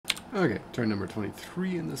Okay, turn number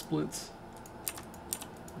 23 in this blitz.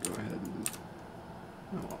 Go ahead and...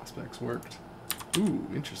 No, Auspex worked. Ooh,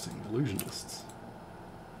 interesting. Illusionists.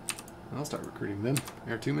 I'll start recruiting them.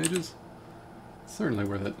 Air 2 mages? Certainly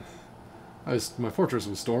worth it. My fortress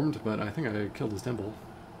was stormed, but I think I killed his temple.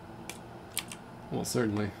 Well,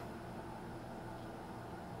 certainly.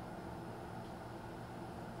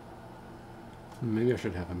 Maybe I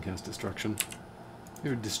should have him cast Destruction.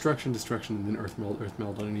 Maybe Destruction, Destruction, and then Earth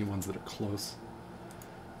Meld on any ones that are close.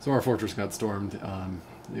 So our fortress got stormed.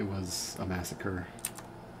 It was a massacre.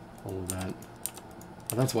 All of that.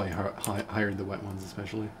 But that's why I hired the wet ones,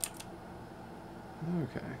 especially.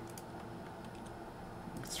 Okay.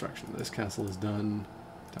 Construction of this castle is done.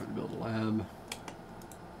 Time to build a lab.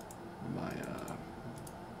 My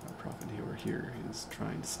prophet hero here is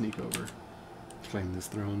trying to sneak over, claim this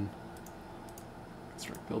throne.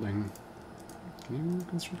 Construct building. Can you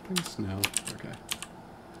construct things? No. Okay.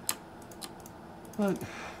 But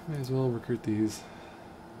may as well recruit these.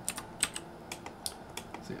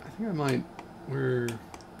 See, I think I might. Where?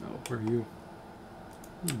 Oh, where are you?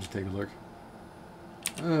 Let me just take a look.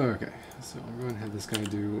 Okay, so I'm going to have this guy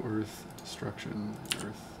do Earth Destruction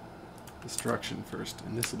first,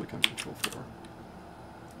 and this will become Control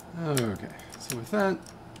 4. Okay, so with that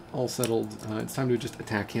all settled, it's time to just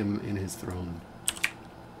attack him in his throne.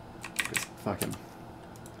 Just fuck him.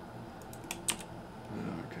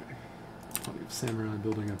 Okay, plenty of samurai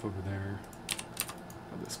building up over there.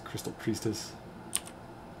 Got this Crystal Priestess.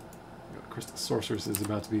 Got Crystal Sorceress is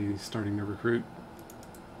about to be starting to recruit.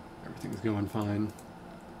 Everything's going fine.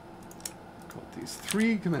 Called these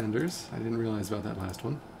 3 commanders. I didn't realize about that last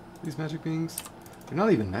one. These magic beings. They're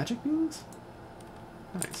not even magic beings?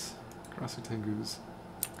 Nice. Karasu Tengus.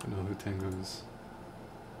 Konohu Tengus.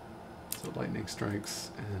 So lightning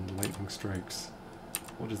strikes and lightning strikes.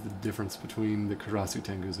 What is the difference between the Karasu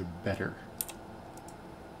Tengus are better?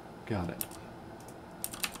 Got it.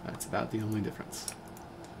 That's about the only difference.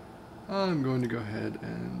 I'm going to go ahead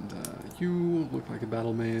and you look like a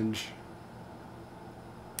battle mage.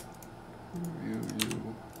 You.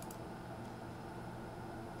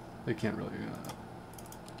 They can't really,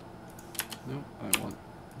 nope, I want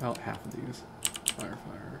about half of these. Fire,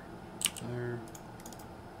 fire.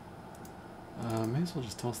 May as well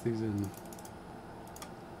just toss these in.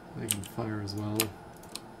 They can fire as well.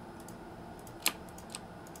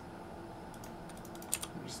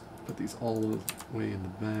 Just put these all the way in the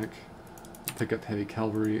back. Pick up heavy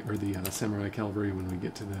cavalry, or the samurai cavalry when we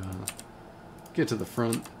get to the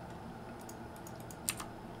front.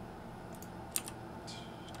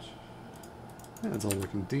 Yeah, it's all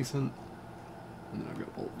looking decent. And then I've got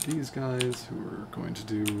all of these guys who are going to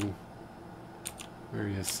do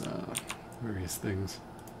various things.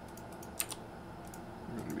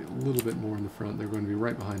 They're going to be a little bit more in the front. They're going to be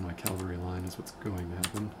right behind my cavalry line is what's going to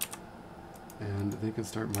happen. And they can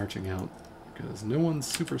start marching out, because no one's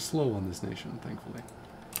super slow on this nation, thankfully.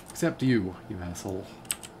 Except you, you asshole.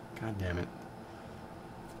 God damn it.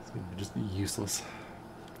 It's going to just be useless.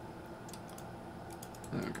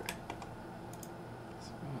 Okay.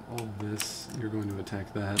 All this, you're going to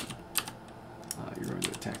attack that. You're going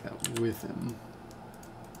to attack that with him.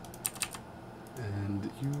 And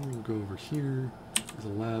you will go over here. There's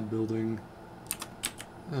a lab building.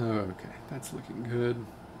 Okay, that's looking good.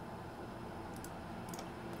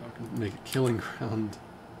 I can make a killing ground.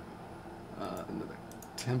 Another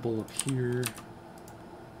temple up here.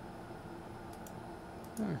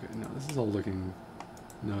 Okay, no, this is all looking...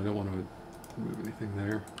 No, I don't want to move anything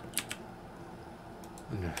there.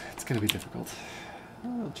 No, it's going to be difficult.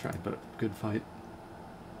 I'll try, but a good fight.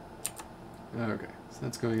 Okay, so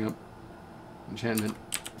that's going up. Enchantment,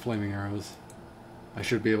 flaming arrows. I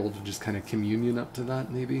should be able to just kind of communion up to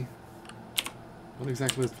that, maybe. What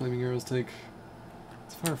exactly does flaming arrows take?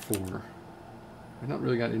 It's fire 4. I've not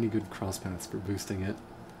really got any good cross paths for boosting it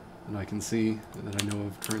that I can see, that I know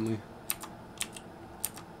of currently.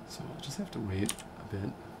 So I'll just have to wait a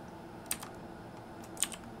bit.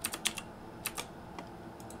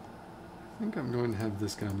 I think I'm going to have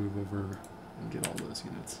this guy move over and get all those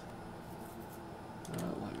units.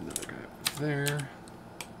 I'll have another guy over there.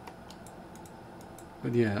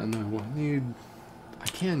 But yeah, no, I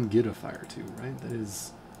can get a fire 2, right? That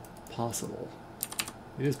is possible.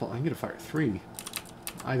 It is possible. I can get a fire 3.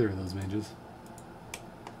 Either of those mages.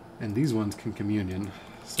 And these ones can communion,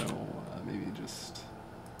 so maybe just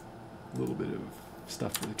a little bit of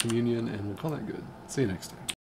stuff for the communion, and we'll call that good. See you next time.